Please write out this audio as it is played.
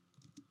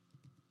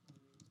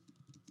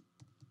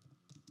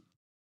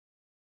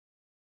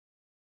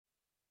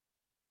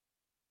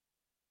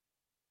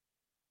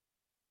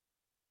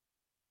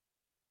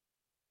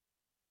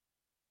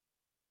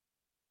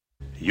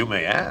You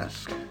may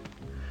ask,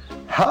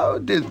 how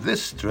did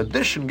this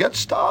tradition get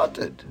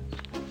started?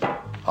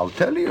 I'll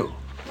tell you.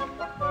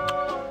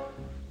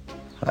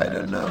 I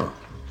don't know.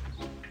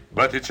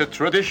 But it's a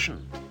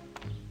tradition.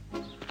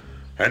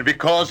 And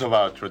because of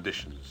our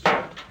traditions,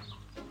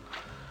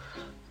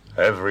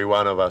 every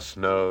one of us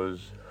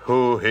knows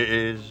who he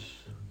is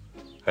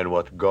and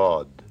what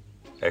God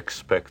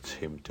expects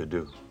him to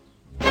do.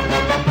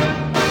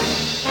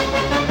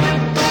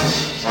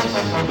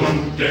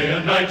 Who day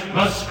and night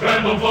must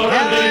scramble for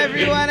Hello,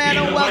 everyone,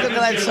 and welcome to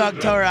Let's Talk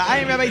Torah. I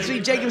am Rabbi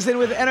Tzvi Jacobson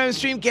with NRM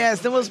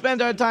Streamcast, and we'll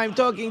spend our time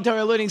talking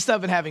Torah, learning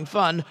stuff, and having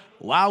fun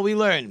while we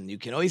learn. You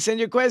can always send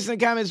your questions and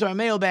comments to our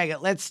mailbag at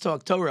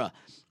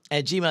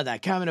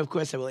letstalktorah@gmail.com, and of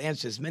course, I will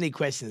answer as many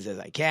questions as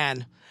I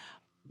can.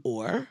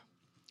 Or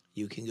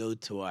you can go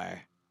to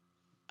our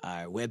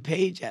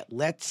webpage at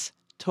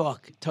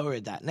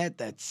letstalktorah.net.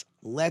 That's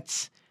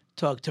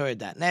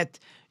letstalktorah.net.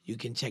 You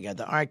can check out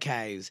the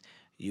archives.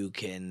 You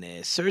can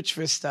search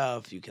for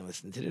stuff. You can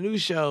listen to the new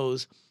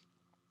shows.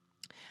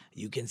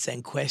 You can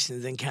send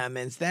questions and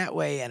comments that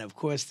way. And, of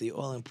course, the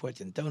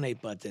all-important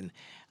donate button.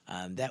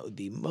 That would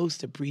be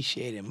most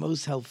appreciated and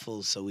most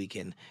helpful so we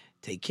can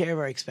take care of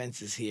our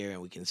expenses here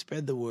and we can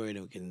spread the word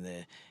and we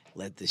can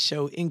let the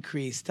show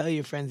increase. Tell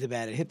your friends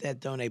about it. Hit that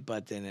donate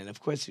button. And,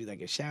 of course, if you'd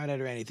like a shout-out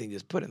or anything,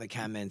 just put it in the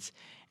comments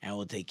and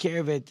we'll take care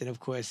of it. And,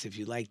 of course, if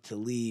you'd like to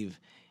leave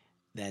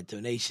that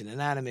donation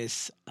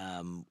anonymous,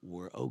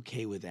 we're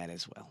okay with that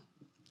as well.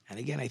 And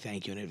again, I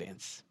thank you in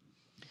advance.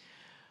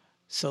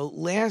 So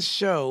last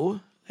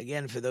show,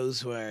 again, for those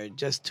who are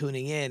just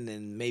tuning in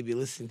and maybe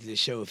listening to the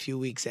show a few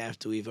weeks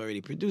after we've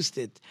already produced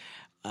it,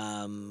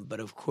 but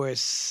of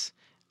course,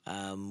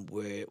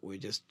 we're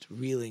just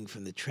reeling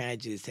from the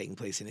tragedies taking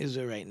place in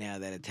Israel right now,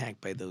 that attack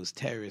by those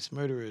terrorist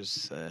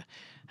murderers,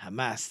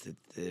 Hamas, that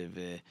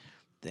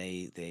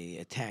they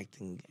attacked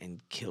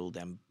and killed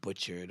and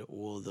butchered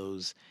all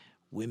those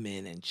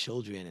women and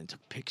children and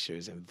took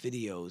pictures and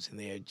videos, and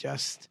they are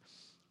just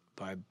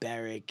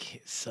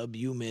barbaric,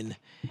 subhuman,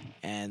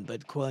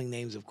 but calling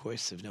names, of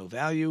course, of no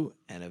value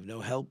and of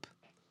no help.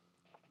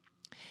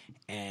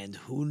 And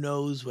who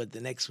knows what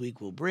the next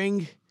week will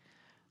bring.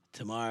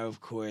 Tomorrow,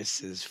 of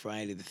course, is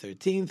Friday the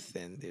 13th,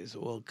 and there's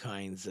all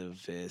kinds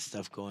of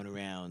stuff going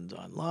around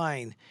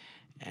online,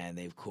 and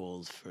they've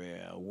called for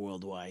a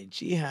worldwide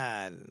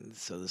jihad, and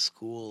so the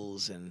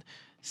schools and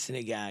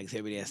synagogues,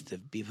 everybody has to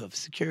beef up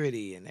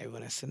security, and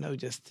everyone has to know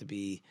just to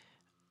be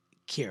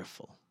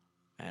careful.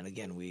 And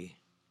again,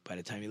 by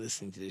the time you're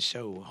listening to this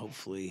show,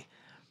 hopefully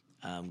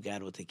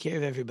God will take care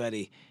of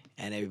everybody,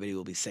 and everybody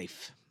will be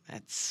safe.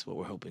 That's what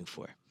we're hoping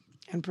for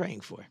and praying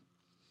for.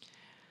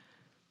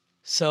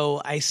 So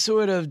I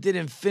sort of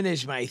didn't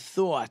finish my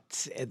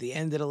thought at the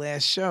end of the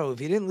last show. If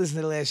you didn't listen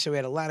to the last show, we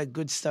had a lot of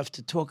good stuff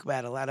to talk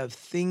about, a lot of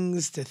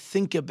things to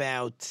think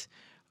about,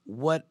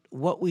 what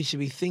we should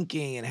be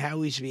thinking and how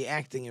we should be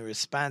acting and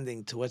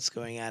responding to what's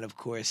going on, of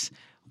course,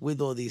 with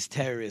all these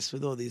terrorists,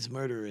 with all these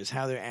murderers,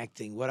 how they're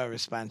acting, what our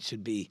response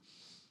should be,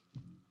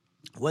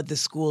 what the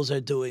schools are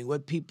doing,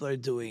 what people are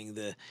doing.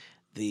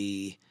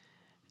 I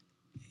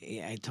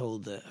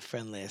told a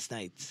friend last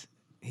night,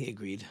 he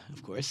agreed,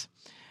 of course.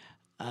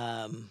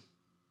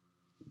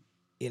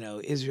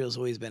 Israel's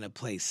always been a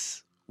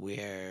place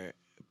where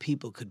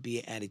people could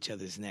be at each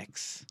other's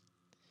necks,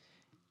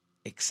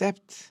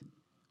 except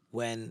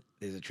when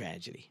there's a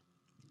tragedy.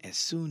 As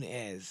soon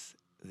as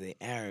the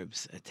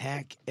Arabs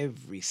attack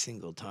every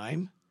single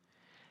time,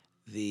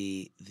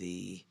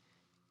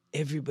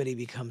 everybody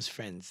becomes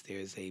friends.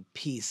 There's a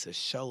peace, a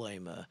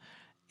shalom,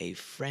 a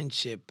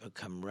friendship, a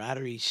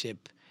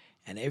camaraderie-ship,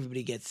 and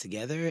everybody gets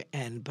together.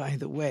 And by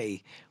the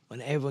way, when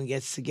everyone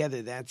gets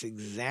together, that's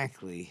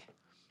exactly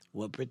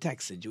what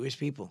protects the Jewish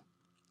people.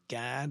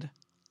 God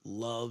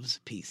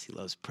loves peace. He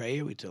loves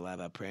prayer. We talked a lot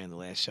about prayer in the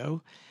last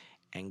show.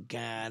 And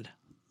God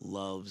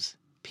loves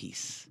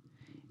peace.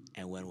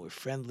 And when we're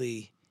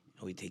friendly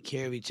and we take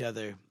care of each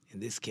other, in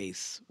this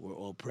case, we're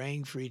all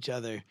praying for each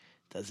other.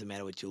 Doesn't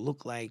matter what you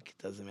look like,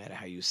 doesn't matter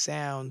how you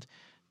sound,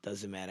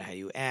 doesn't matter how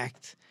you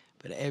act,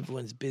 but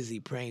everyone's busy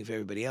praying for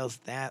everybody else.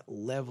 That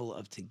level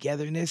of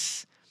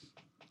togetherness,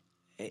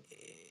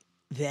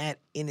 that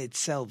in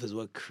itself is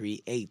what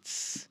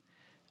creates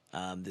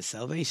the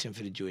salvation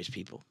for the Jewish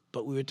people.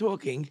 But we were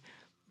talking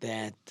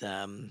that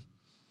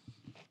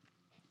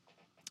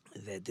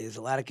there's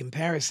a lot of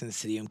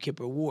comparisons to the Yom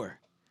Kippur War.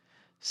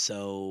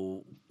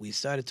 So we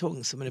started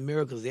talking some of the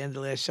miracles at the end of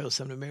the last show,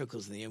 some of the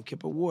miracles in the Yom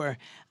Kippur War.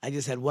 I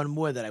just had one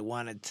more that I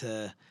wanted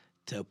to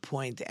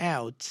point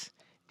out,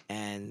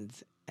 and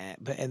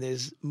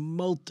there's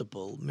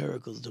multiple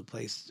miracles that took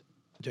place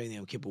during the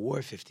Yom Kippur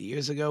War 50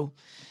 years ago,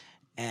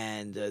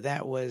 and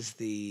that was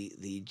the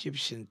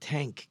Egyptian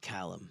tank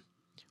column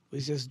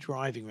was just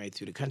driving right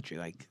through the country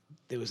like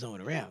there was no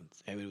one around.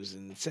 Everybody was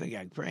in the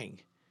synagogue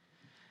praying.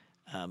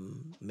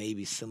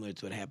 Maybe similar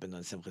to what happened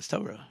on Simchas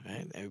Torah,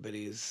 right?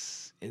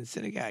 Everybody's in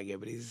synagogue,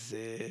 everybody's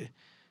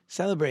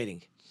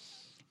celebrating.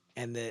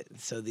 And the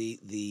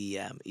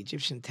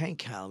Egyptian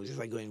tank column was just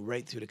like going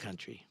right through the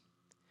country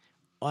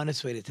on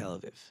its way to Tel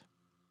Aviv.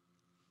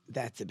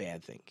 that's a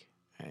bad thing.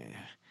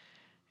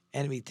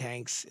 Enemy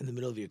tanks in the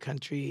middle of your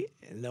country,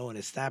 and no one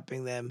is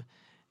stopping them.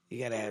 You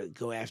got to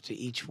go after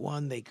each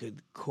one. They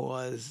could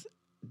cause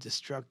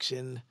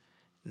destruction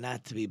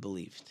not to be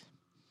believed.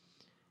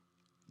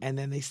 And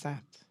then they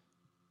stopped.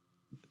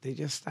 They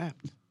just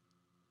stopped.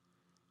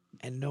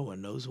 And no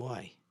one knows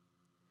why.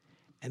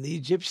 And the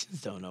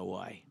Egyptians don't know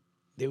why.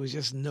 There was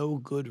just no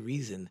good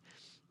reason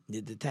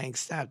that the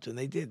tanks stopped when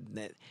they did.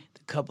 That the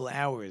couple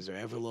hours or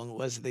however long it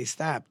was that they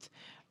stopped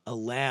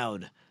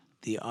allowed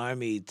the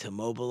army to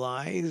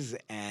mobilize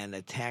and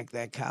attack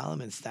that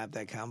column and stop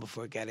that column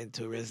before it got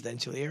into a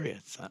residential area.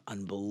 It's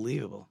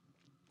unbelievable.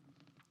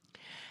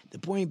 The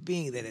point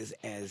being that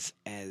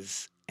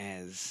as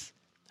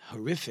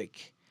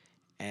horrific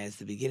as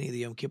the beginning of the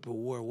Yom Kippur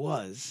War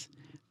was,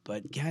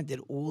 but God did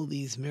all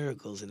these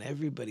miracles, and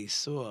everybody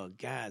saw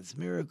God's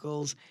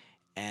miracles,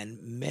 and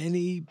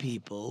many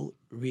people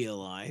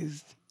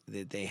realized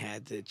that they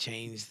had to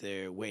change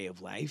their way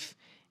of life,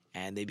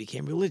 and they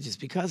became religious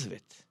because of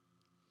it.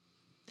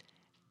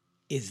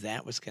 Is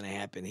that what's going to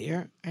happen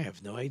here? I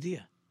have no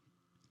idea.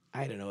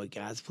 I don't know what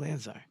God's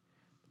plans are.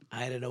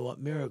 I don't know what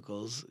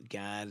miracles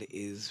God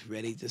is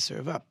ready to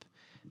serve up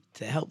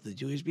to help the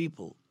Jewish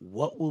people.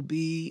 What will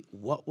be,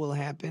 what will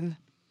happen?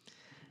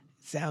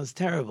 It sounds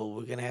terrible.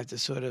 We're going to have to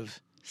sort of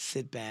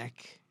sit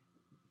back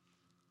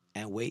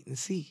and wait and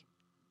see.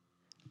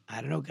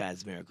 I don't know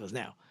God's miracles.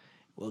 Now,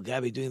 will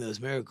God be doing those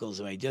miracles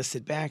if I just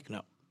sit back?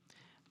 No.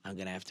 I'm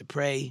going to have to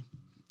pray.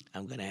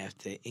 I'm going to have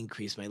to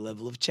increase my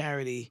level of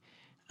charity.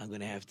 I'm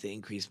going to have to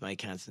increase my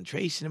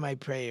concentration in my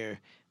prayer,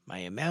 my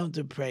amount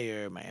of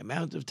prayer, my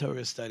amount of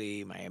Torah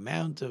study, my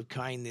amount of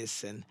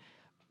kindness and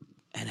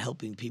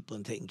helping people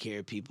and taking care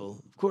of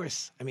people. Of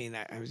course. I mean,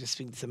 I was just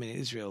speaking to somebody in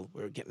Israel.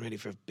 We're getting ready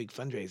for a big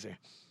fundraiser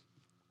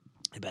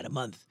in about a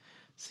month.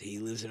 So he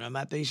lives in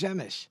Ramat Beit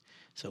Shemesh.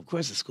 So, of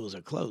course, the schools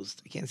are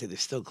closed. I can't say they're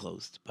still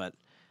closed, but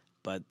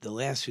the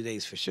last few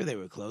days, for sure, they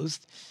were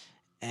closed.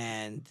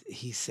 And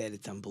he said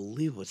it's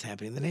unbelievable what's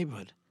happening in the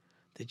neighborhood.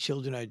 The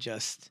children are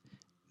just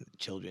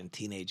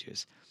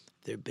teenagers.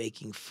 They're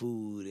baking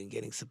food and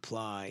getting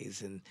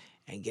supplies and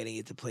getting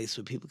it to a place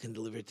where people can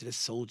deliver it to the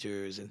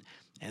soldiers,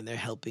 and they're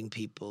helping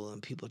people,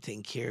 and people are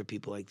taking care of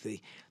people. Like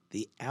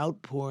the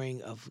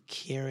outpouring of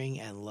caring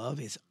and love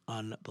is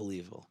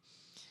unbelievable.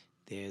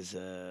 There's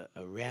a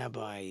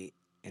rabbi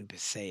in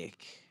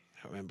Passaic,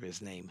 I don't remember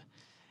his name,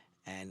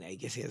 and I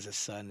guess he has a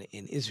son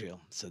in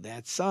Israel. So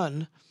that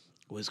son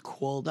was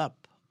called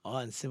up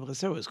on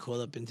Simchas Torah, was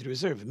called up into the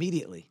reserve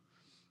immediately.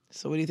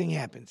 So what do you think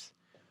happens?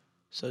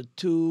 So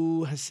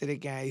two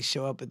Hasidic guys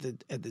show up at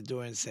the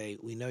door and say,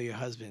 "We know your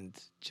husband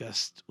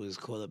just was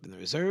called up in the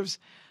reserves.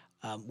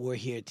 We're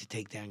here to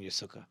take down your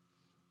sukkah."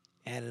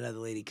 And another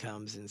lady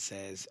comes and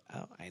says,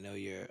 "Oh, I know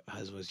your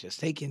husband was just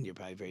taken. You're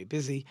probably very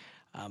busy.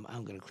 I'm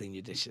going to clean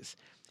your dishes."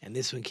 And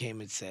this one came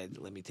and said,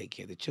 "Let me take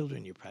care of the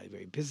children. You're probably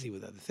very busy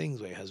with other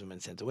things where your husband been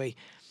sent away."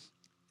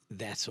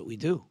 That's what we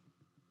do,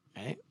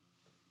 right?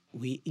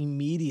 We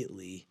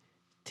immediately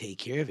take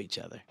care of each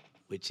other,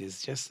 which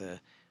is just a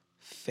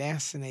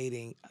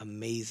fascinating,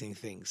 amazing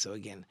thing. So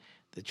again,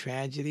 the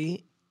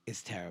tragedy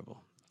is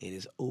terrible. It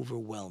is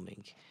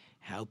overwhelming.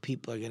 How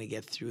people are going to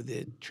get through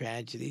the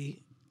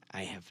tragedy,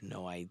 I have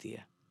no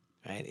idea.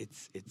 Right?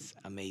 It's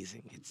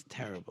amazing. It's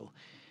terrible.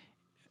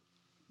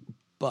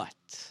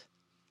 But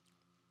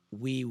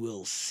we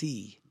will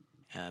see,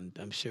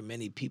 I'm sure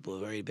many people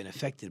have already been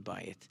affected by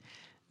it,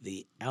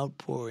 the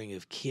outpouring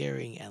of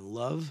caring and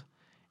love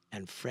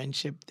and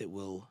friendship that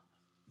will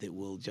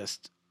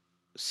just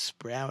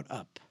sprout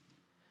up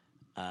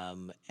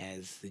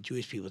as the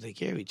Jewish people take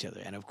care of each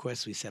other. And of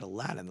course, we said a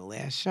lot in the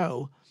last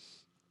show,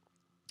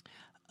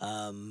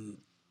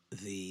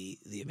 the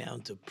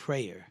amount of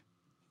prayer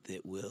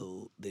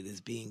that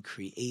is being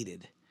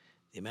created,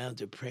 the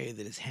amount of prayer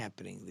that is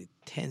happening, the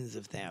tens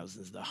of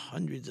thousands, the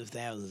hundreds of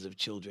thousands of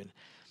children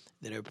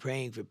that are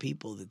praying for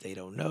people that they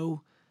don't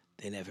know,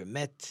 they never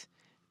met.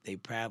 They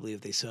probably,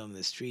 if they saw them in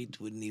the street,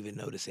 wouldn't even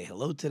know to say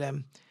hello to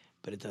them,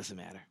 but it doesn't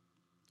matter.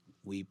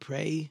 We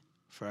pray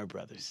for our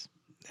brothers.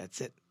 That's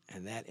it.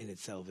 And that in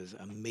itself is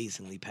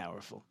amazingly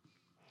powerful.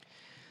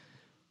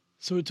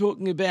 So we're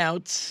talking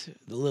about,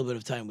 the little bit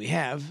of time we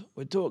have,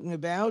 we're talking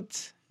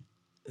about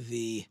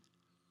the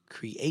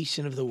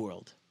creation of the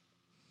world.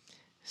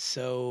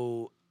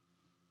 So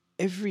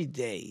every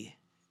day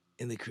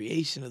in the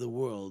creation of the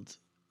world,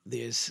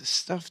 there's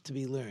stuff to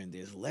be learned.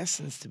 There's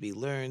lessons to be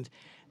learned.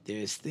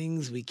 There's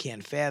things we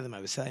can't fathom.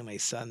 I was telling my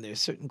son, there's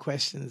certain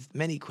questions,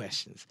 many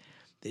questions,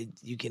 that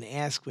you can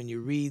ask when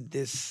you read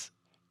this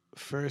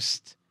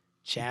first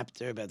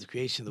chapter about the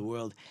creation of the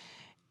world.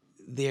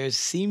 There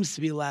seems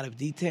to be a lot of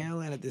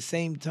detail, and at the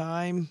same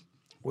time,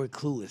 we're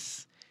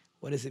clueless.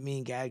 What does it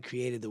mean God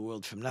created the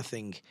world from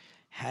nothing?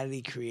 How did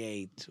he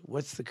create?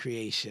 What's the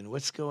creation?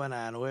 What's going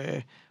on?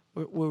 We're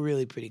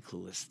really pretty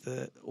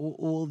clueless.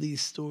 All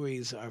these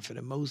stories are, for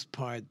the most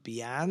part,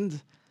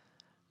 beyond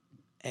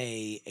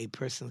a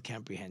personal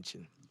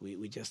comprehension.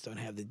 We just don't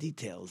have the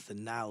details, the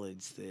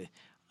knowledge, the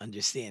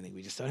understanding.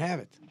 We just don't have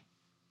it.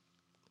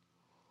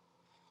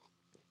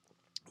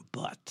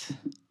 But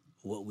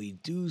what we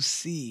do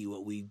see,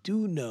 what we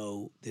do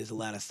know, there's a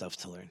lot of stuff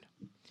to learn.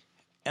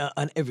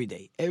 On every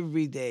day.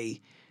 Every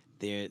day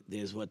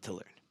there's what to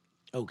learn.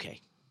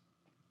 Okay.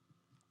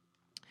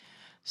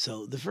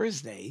 So the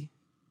first day,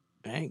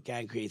 right,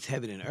 God creates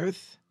heaven and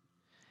earth,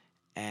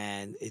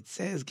 and it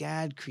says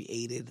God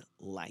created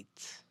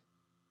light.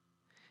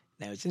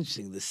 Now it's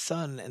interesting, the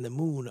sun and the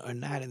moon are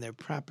not in their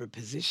proper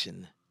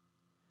position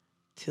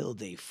till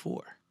day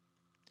 4.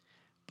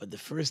 But the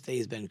first day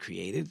has been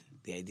created,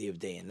 the idea of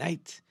day and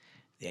night,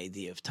 the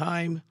idea of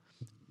time,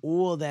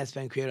 all that's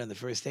been created on the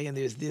first day, and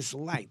there's this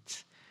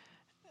light.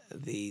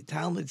 The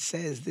Talmud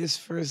says this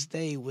first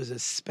day was a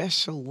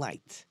special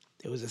light.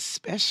 There was a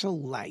special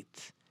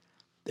light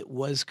that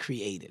was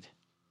created.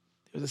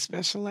 There was a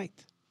special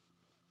light.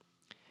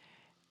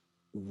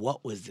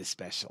 What was the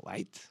special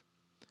light?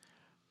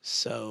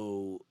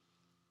 So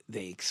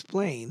they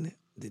explain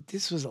that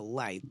this was a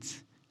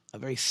light, a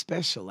very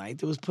special light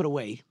that was put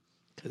away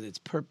because its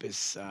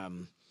purpose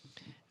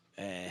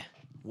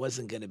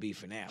wasn't going to be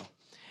for now.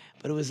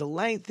 But it was a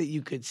light that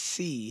you could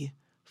see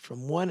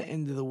from one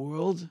end of the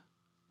world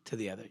to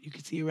the other. You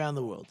could see around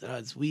the world. In other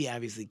words, we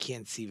obviously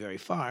can't see very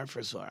far.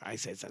 First of all, our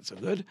eyesight's not so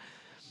good.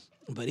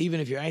 But even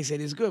if your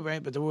eyesight is good,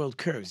 right, but the world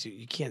curves,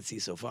 you can't see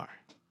so far,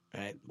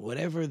 right?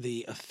 Whatever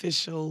the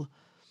official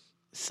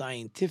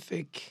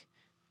scientific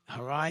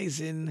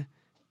horizon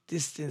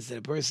distance that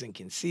a person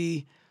can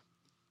see,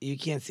 you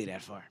can't see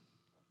that far.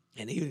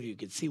 And even if you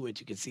could see, what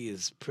you could see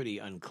is pretty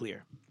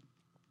unclear.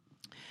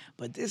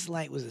 But this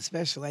light was a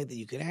special light that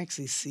you could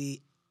actually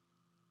see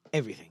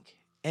everything,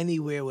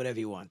 anywhere, whatever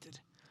you wanted.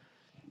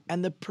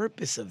 And the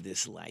purpose of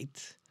this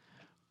light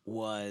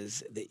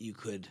was that you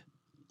could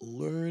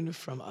learn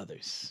from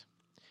others.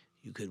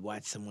 You could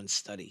watch someone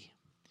study.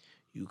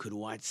 You could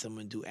watch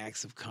someone do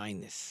acts of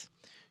kindness.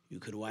 You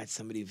could watch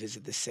somebody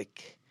visit the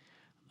sick.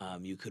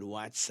 You could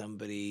watch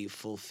somebody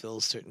fulfill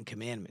certain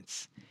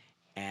commandments.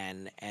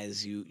 And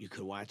as you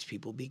could watch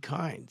people be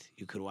kind.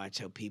 You could watch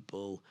how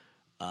people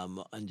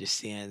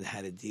understand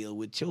how to deal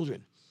with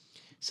children.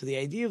 So the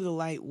idea of the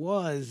light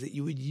was that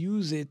you would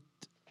use it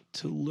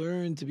to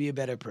learn to be a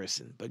better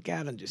person. But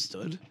God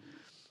understood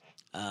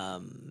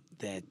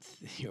that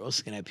you're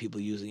also going to have people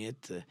using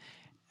it to,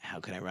 how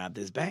can I rob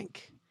this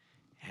bank?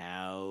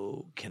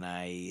 How can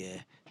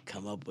I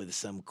come up with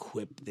some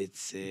quip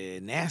that's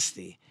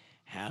nasty?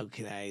 How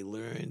can I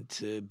learn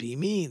to be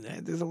mean?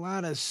 There's a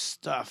lot of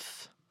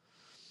stuff.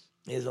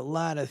 There's a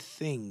lot of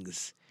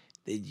things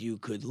that you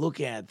could look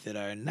at that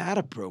are not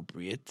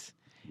appropriate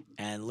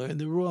and learn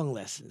the wrong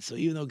lesson. So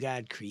even though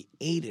God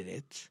created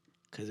it,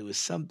 because it was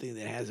something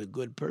that has a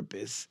good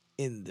purpose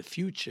in the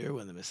future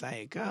when the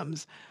Messiah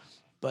comes,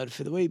 but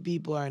for the way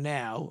people are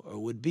now, or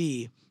would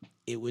be,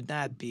 it would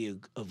not be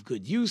of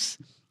good use,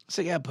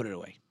 so God put it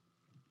away.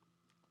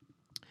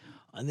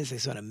 On this, I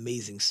saw an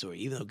amazing story,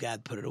 even though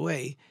God put it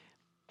away,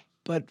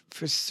 but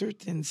for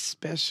certain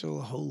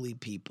special holy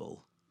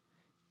people,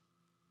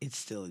 it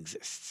still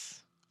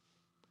exists.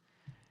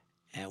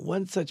 And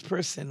one such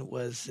person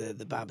was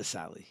the Baba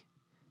Sali.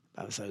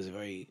 Baba Sali was a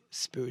very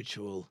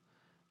spiritual,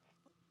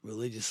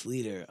 religious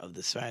leader of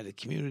the Sephardic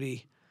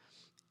community.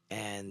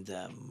 And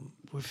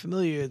we're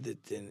familiar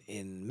that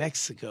in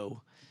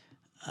Mexico,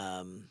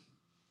 I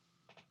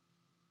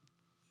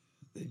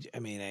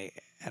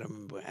don't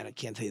remember, I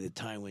can't tell you the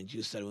time when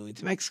Jews started moving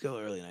to Mexico,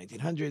 early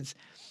 1900s.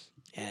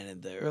 And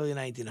in the early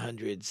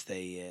 1900s,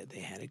 they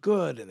had it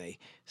good, and they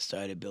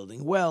started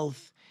building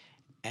wealth.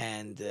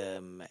 And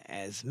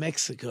as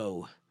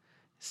Mexico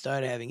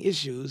started having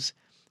issues,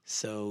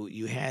 so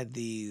you had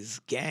these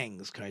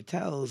gangs,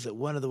 cartels, that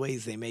one of the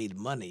ways they made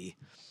money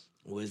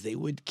was they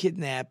would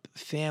kidnap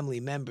family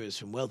members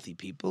from wealthy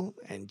people,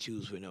 and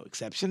Jews were no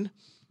exception.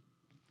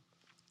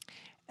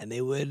 And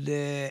they would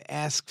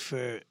ask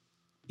for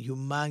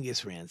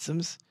humongous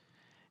ransoms.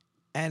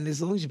 And as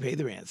long as you pay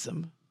the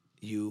ransom,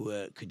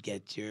 you could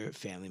get your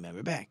family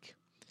member back.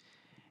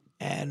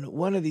 And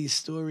one of these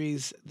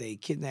stories, they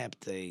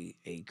kidnapped a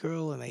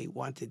girl and they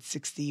wanted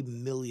 $60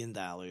 million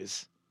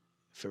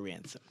for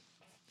ransom.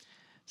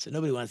 So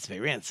nobody wants to pay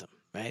ransom,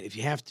 right? If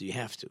you have to, you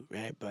have to,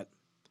 right? But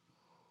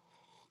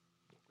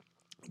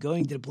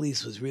going to the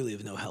police was really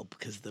of no help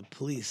because the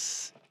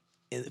police,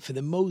 for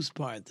the most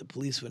part, the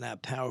police were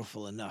not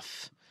powerful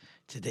enough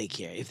to take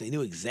care. If they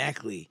knew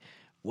exactly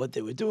what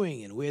they were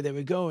doing and where they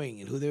were going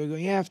and who they were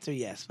going after,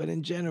 yes. But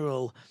in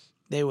general,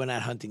 they were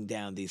not hunting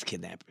down these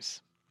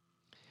kidnappers.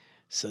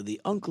 So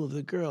the uncle of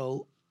the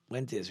girl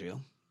went to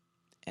Israel,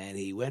 and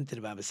he went to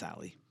the Baba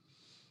Sali,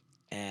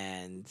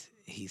 and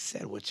he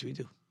said, what should we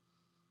do?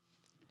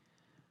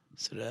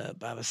 So the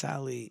Baba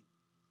Sali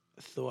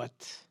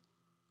thought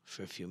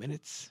for a few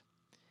minutes,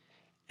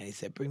 and he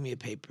said, bring me a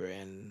paper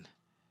and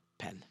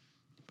pen.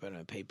 He brought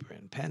him a paper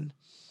and pen,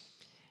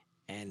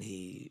 and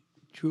he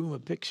drew him a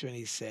picture, and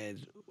he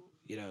said,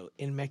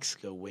 in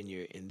Mexico, when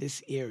you're in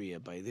this area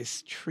by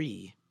this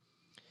tree,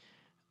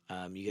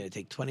 you got to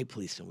take 20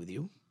 policemen with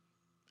you.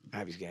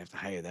 Obviously, you have to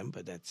hire them,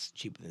 but that's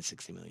cheaper than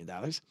 $60 million.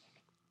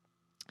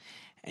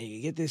 And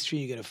you get this tree,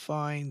 you're going to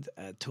find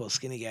a tall,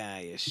 skinny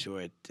guy, a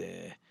short,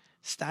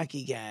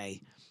 stocky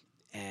guy,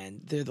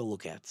 and they're the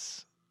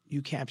lookouts.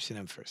 You capture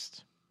them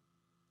first.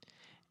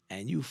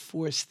 And you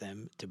force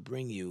them to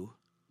bring you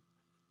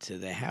to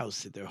the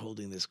house that they're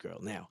holding this girl.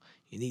 Now,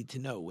 you need to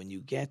know when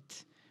you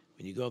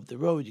go up the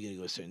road, you're going to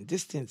go a certain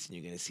distance and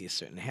you're going to see a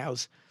certain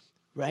house.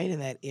 Right in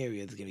that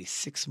area, there's going to be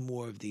 6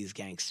 more of these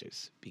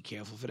gangsters. Be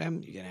careful for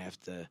them. You're going to have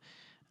to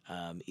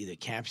either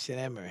capture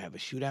them or have a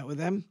shootout with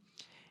them.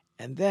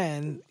 And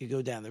then you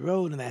go down the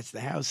road, and that's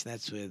the house, and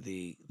that's where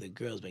the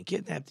girl's been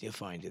kidnapped, and you'll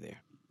find her there.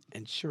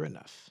 And sure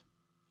enough,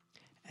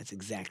 that's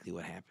exactly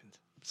what happened.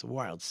 It's a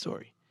wild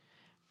story.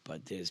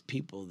 But there's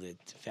people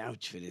that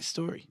vouch for this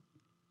story.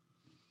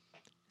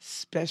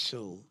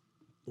 Special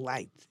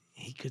light.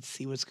 He could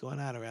see what's going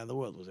on around the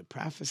world. Was it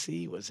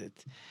prophecy? Was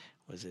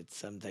it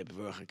some type of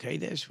Ruach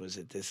HaKodesh? Was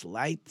it this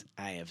light?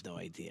 I have no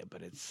idea,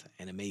 but it's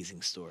an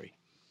amazing story.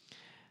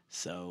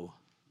 So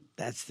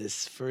that's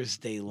this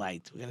first day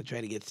light. We're going to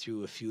try to get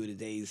through a few of the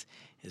days,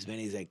 as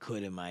many as I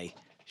could in my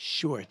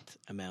short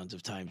amount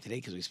of time today,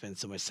 because we spend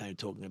so much time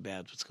talking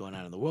about what's going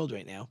on in the world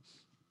right now.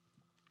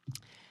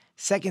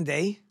 Second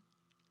day,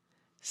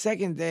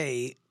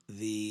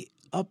 the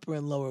upper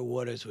and lower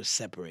waters were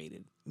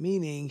separated,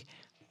 meaning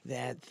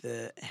that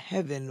the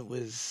heaven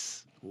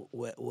was,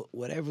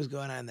 whatever was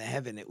going on in the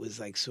heaven, it was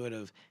like sort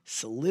of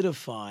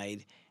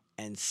solidified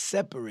and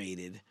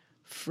separated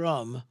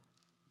from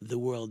the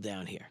world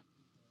down here.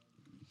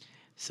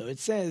 So it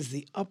says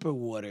the upper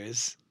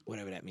waters,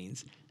 whatever that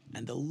means,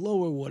 and the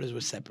lower waters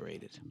were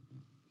separated.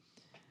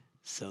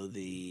 So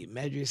the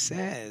Medrash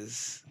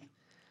says,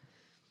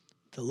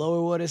 the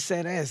lower waters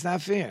said, hey, it's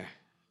not fair.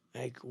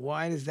 Like,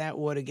 why does that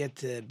water get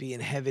to be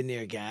in heaven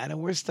near God, and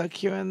we're stuck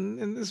here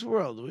in this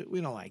world? We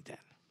don't like that.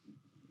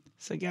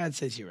 So God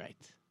says, you're right,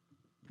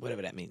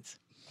 whatever that means.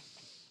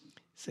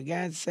 So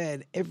God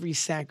said, every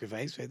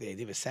sacrifice, right? The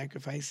idea of a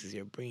sacrifice is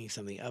you're bringing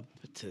something up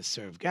to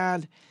serve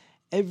God.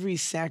 Every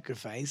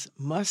sacrifice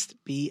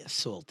must be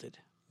salted.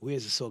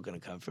 Where's the salt going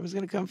to come from? It's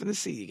going to come from the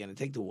sea. You're going to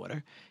take the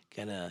water,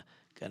 you're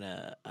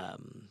gonna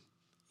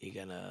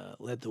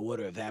let the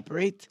water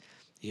evaporate.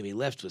 You're going to be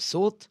left with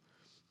salt.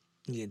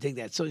 You're going to take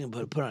that salt, you're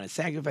going to put on a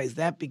sacrifice.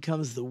 That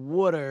becomes the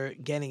water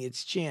getting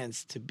its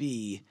chance to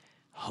be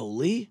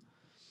holy.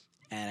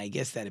 And I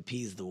guess that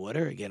appeased the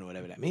water, again,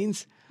 whatever that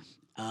means.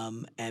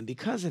 And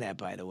because of that,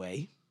 by the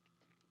way,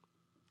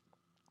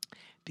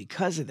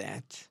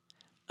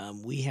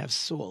 we have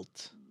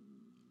salt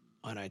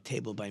on our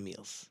table by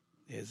meals.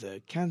 There's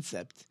a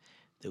concept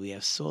that we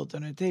have salt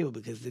on our table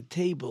because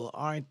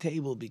our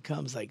table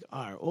becomes like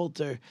our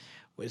altar.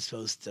 We're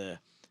supposed to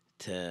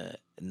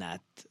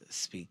not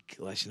speak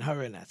lashon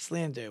hara, not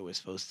slander. We're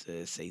supposed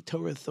to say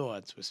Torah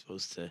thoughts. We're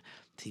supposed to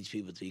teach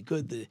people to be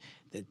good.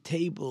 The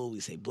table, we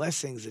say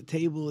blessings. The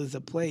table is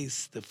a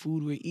place. The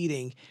food we're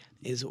eating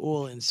is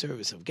all in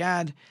service of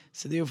God.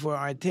 So therefore,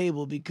 our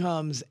table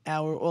becomes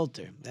our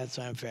altar. That's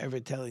why I'm forever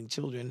telling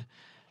children,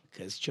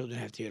 because children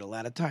have to hear it a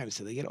lot of times.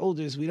 So they get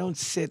older, is we don't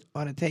sit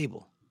on a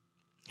table.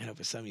 I know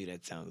for some of you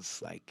that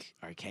sounds like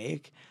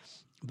archaic,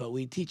 but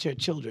we teach our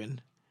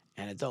children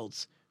and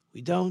adults,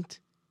 we don't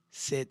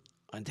sit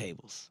on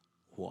tables.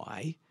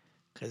 Why?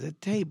 Because a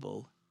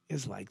table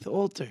is like the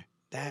altar.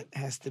 That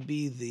has to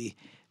be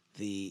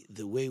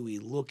the way we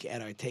look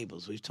at our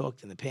tables. We've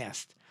talked in the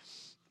past.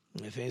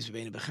 The famous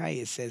Rabbeinu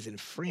Bechaya says in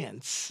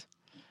France,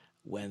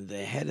 when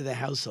the head of the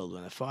household,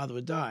 when the father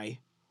would die,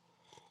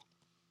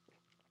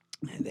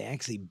 they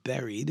actually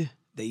buried,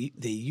 they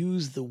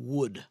used the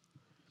wood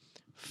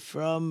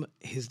from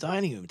his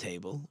dining room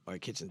table or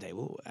kitchen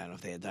table. I don't know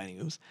if they had dining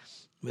rooms,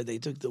 but they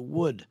took the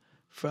wood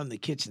from the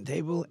kitchen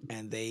table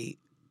and they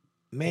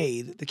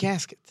made the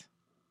casket.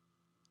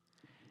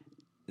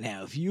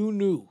 Now, if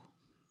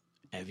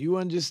you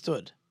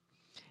understood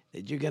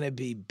that you're going to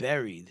be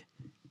buried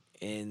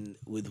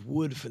with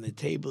wood from the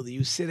table that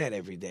you sit at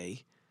every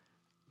day,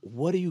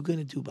 what are you going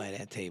to do by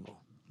that table?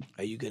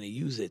 Are you going to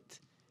use it?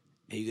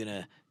 Are you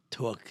going to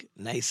talk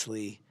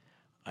nicely?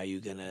 Are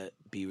you going to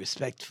be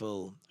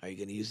respectful? Are you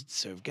going to use it to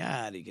serve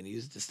God? Are you going to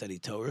use it to study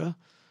Torah?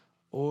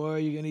 Or are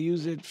you going to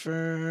use it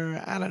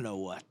for, I don't know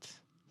what?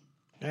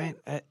 Right?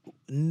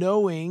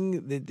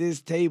 Knowing that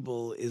this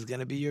table is going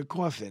to be your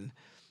coffin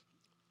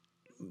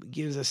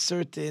gives a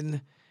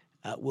certain,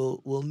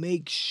 will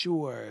make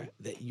sure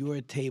that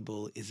your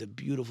table is a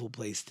beautiful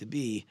place to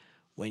be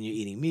when you're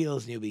eating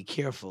meals, and you'll be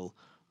careful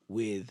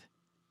with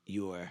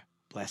your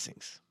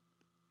blessings.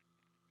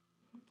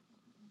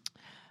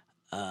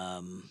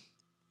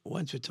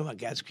 Once we're talking about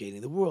God's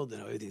creating the world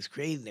and everything's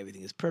created and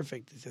everything is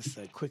perfect, it's just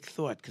a quick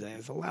thought, because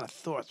there's a lot of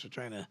thoughts. We're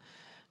trying to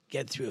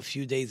get through a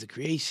few days of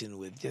creation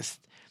with just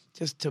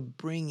to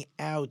bring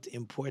out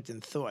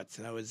important thoughts.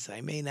 In other words,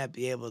 I may not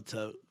be able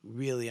to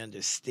really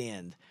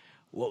understand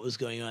what was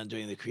going on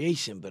during the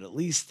creation, but at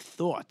least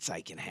thoughts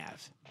I can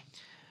have.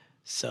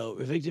 So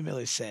Victor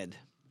Miller said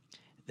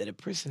that a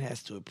person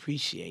has to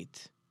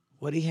appreciate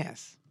what he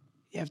has.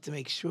 You have to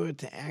make sure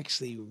to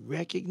actually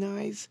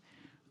recognize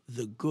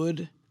the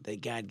good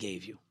that God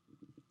gave you.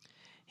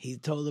 he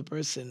told the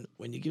person,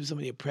 when you give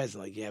somebody a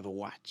present, like you have a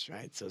watch,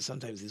 right? So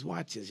sometimes these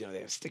watches,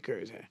 they have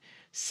stickers,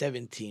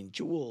 17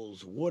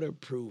 jewels,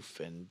 waterproof,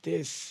 and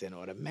this, and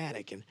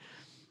automatic. And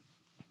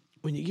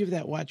when you give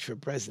that watch for a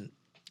present,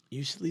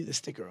 you should leave the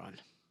sticker on.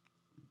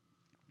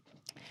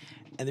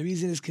 And the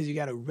reason is because you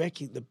got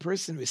to the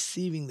person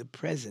receiving the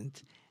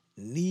present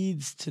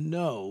needs to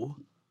know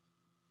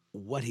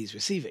what he's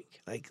receiving.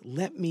 Like,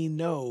 let me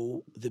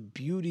know the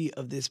beauty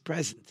of this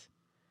present.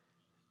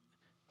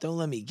 Don't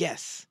let me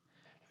guess.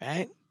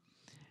 Right?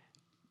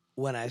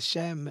 When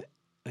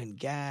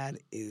God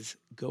is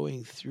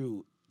going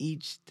through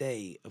each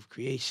day of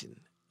creation,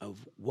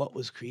 of what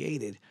was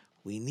created,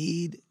 we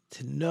need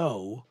to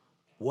know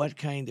what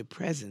kind of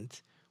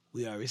present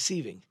we are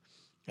receiving.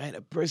 Right?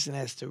 A person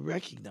has to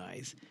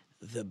recognize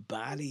the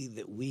body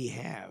that we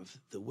have,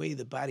 the way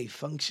the body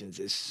functions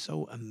is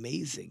so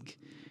amazing.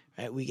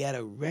 Right? We got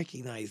to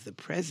recognize the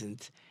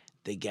present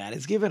that God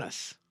has given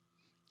us.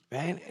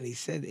 Right? And he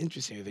said,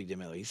 interesting, Victor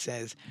Miller, he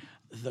says,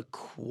 the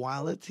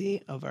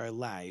quality of our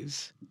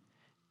lives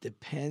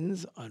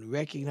depends on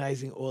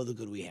recognizing all the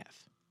good we have.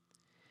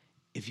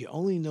 If you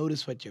only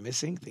notice what you're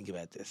missing, think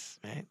about this,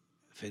 right?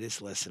 For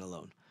this lesson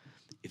alone.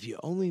 If you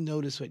only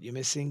notice what you're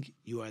missing,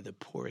 you are the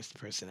poorest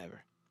person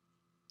ever.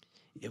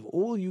 If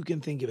all you can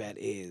think about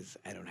is,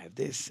 I don't have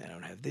this, and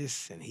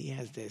he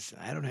has this,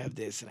 and I don't have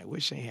this, and I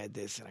wish I had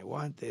this, and I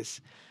want this.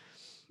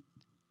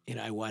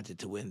 I wanted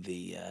to win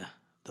the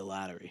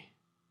lottery.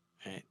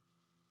 Right,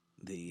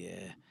 the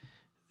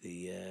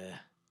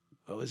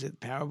what was it?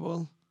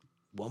 Powerball,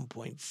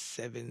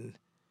 1.7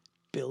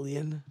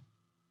 billion.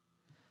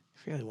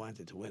 I really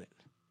wanted to win it.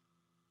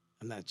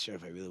 I'm not sure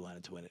if I really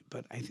wanted to win it,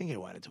 but I think I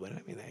wanted to win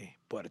it. I mean, I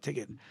bought a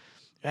ticket,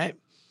 right?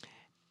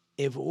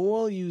 If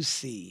all you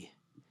see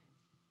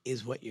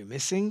is what you're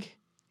missing,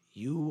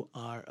 you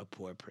are a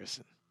poor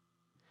person.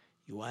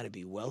 You want to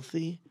be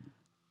wealthy.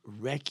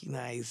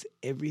 Recognize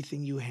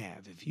everything you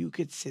have. If you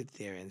could sit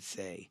there and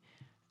say,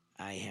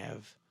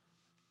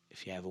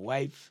 if you have a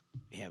wife,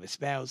 you have a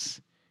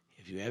spouse,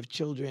 if you have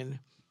children,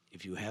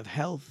 if you have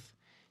health,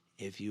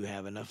 if you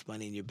have enough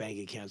money in your bank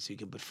account so you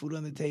can put food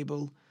on the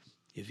table,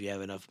 if you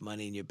have enough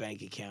money in your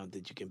bank account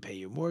that you can pay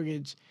your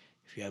mortgage,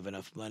 if you have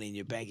enough money in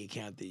your bank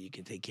account that you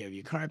can take care of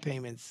your car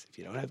payments, if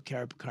you don't have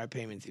car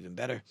payments, even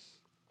better.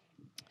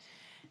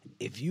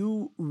 If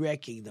you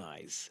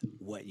recognize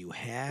what you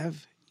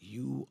have,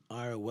 you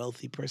are a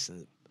wealthy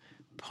person.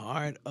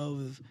 Part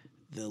of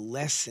the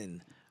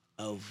lesson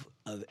of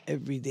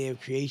every day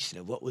of creation,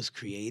 of what was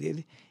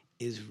created,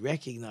 is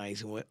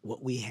recognizing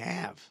what we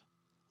have.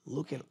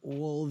 Look at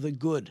all the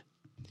good.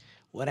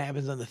 What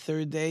happens on the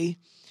third day?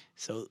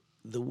 So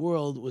the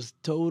world was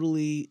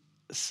totally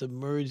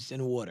submerged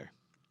in water.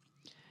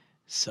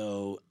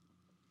 So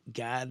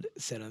God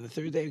said on the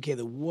third day, okay,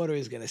 the water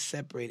is going to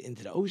separate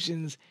into the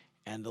oceans,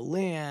 and the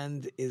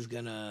land is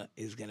gonna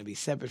be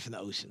separate from the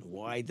ocean.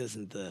 Why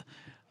doesn't the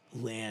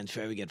land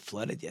forever get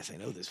flooded? Yes, I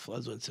know there's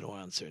floods once in a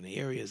while in certain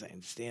areas. I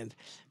understand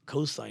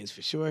coastlines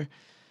for sure.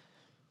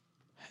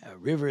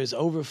 Rivers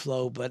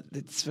overflow, but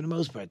it's for the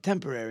most part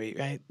temporary,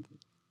 right?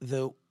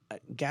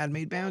 God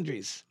made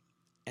boundaries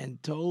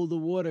and told the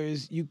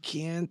waters, you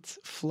can't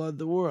flood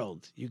the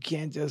world. You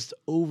can't just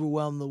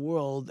overwhelm the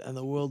world, and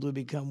the world would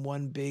become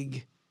one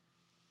big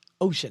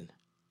ocean,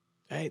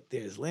 right?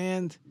 There's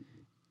land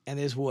and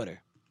there's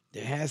water.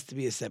 There has to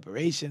be a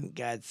separation.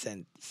 God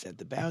set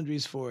the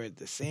boundaries for it,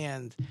 the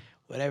sand,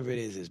 whatever it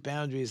is, there's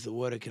boundaries. The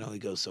water can only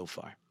go so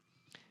far.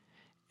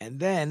 And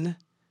then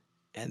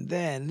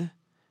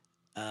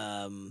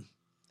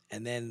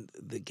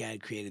the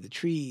God created the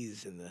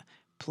trees and the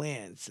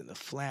plants and the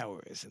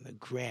flowers and the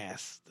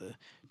grass,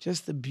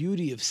 just the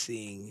beauty of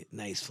seeing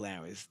nice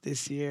flowers.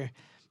 This year,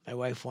 my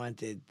wife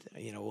wanted,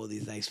 all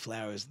these nice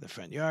flowers in the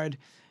front yard.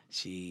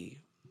 She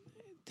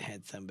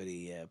had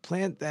somebody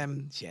plant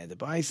them. She had to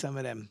buy some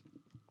of them.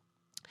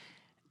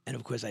 And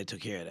of course, I took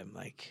care of them.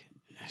 Like,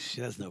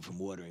 she doesn't know from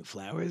watering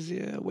flowers.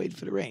 You wait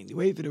for the rain. You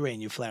wait for the rain,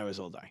 your flowers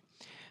all die.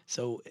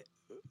 So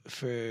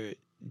for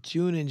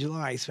June and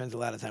July, I spent a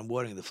lot of time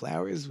watering the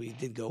flowers. We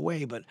did go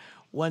away, but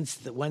once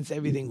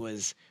everything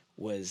was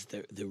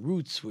the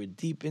roots were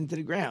deep into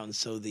the ground,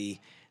 so the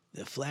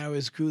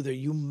flowers grew. They're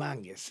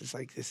humongous. It's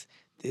like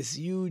this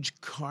huge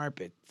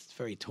carpet. It's a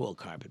very tall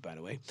carpet, by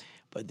the way,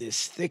 but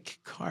this thick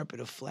carpet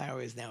of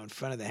flowers now in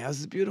front of the house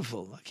is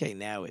beautiful. Okay,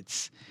 now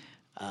it's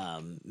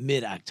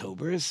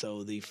mid-October,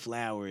 so the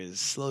flowers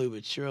slowly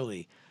but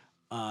surely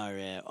are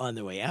on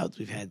their way out.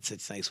 We've had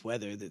such nice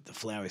weather that the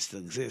flowers still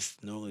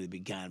exist. Normally they'd be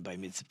gone by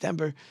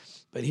mid-September,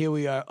 but here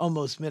we are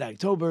almost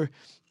mid-October,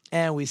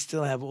 and we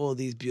still have all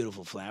these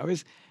beautiful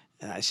flowers.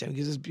 Hashem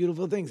gives us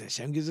beautiful things.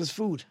 Hashem gives us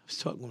food. I was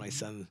talking with my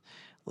son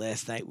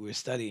last night. We were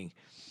studying,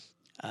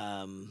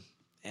 and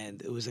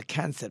it was a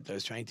concept I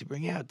was trying to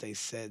bring out. They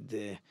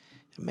said,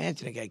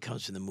 imagine a guy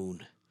comes from the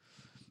moon,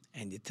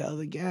 and you tell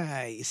the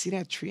guy, you see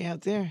that tree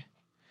out there?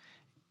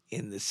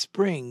 In the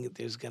spring,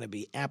 there's going to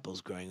be apples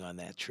growing on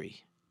that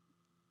tree.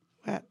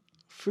 What?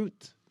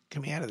 Fruit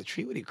coming out of the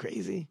tree? What, are you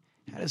crazy?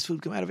 How does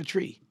food come out of a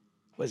tree?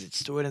 Was it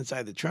stored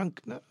inside the trunk?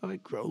 No,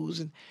 it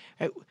grows. And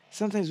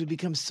sometimes we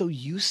become so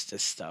used to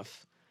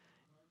stuff,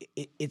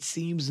 it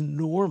seems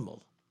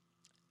normal.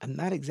 I'm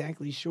not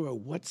exactly sure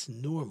what's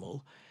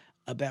normal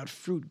about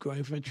fruit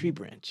growing from a tree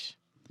branch.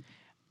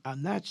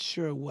 I'm not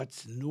sure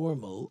what's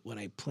normal when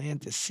I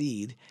plant a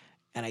seed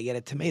and I get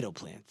a tomato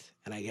plant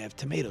and I have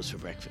tomatoes for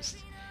breakfast.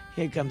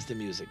 Here comes the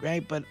music,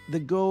 right? But the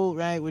goal,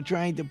 right, we're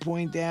trying to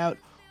point out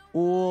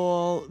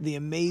all the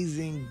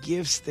amazing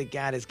gifts that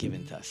God has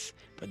given to us.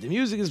 But the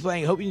music is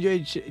playing. Hope you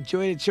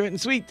enjoyed it short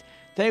and sweet.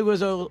 Today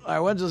was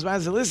our wonderful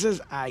sponsor,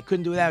 listeners. I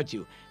couldn't do without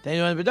you. Thank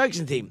you on the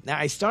production team. Now,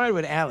 I started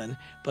with Alan,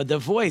 but the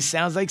voice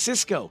sounds like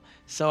Cisco.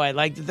 So I'd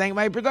like to thank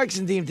my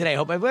production team today.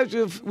 Hope I've left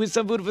you with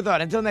some food for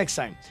thought. Until next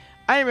time,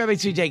 I am Rabbi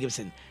Tzvi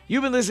Jacobson.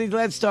 You've been listening to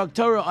Let's Talk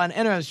Torah on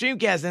NRM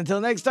Streamcast.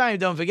 Until next time,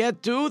 don't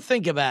forget to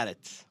think about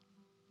it.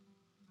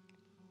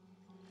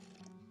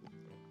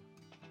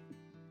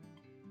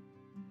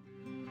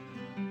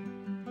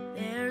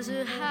 There's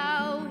a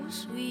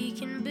house we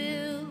can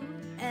build.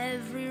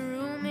 Every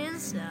room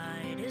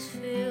inside is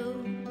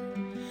filled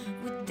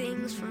with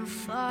things from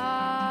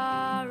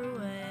far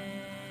away.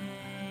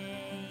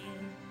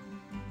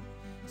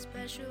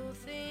 Special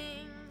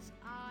things.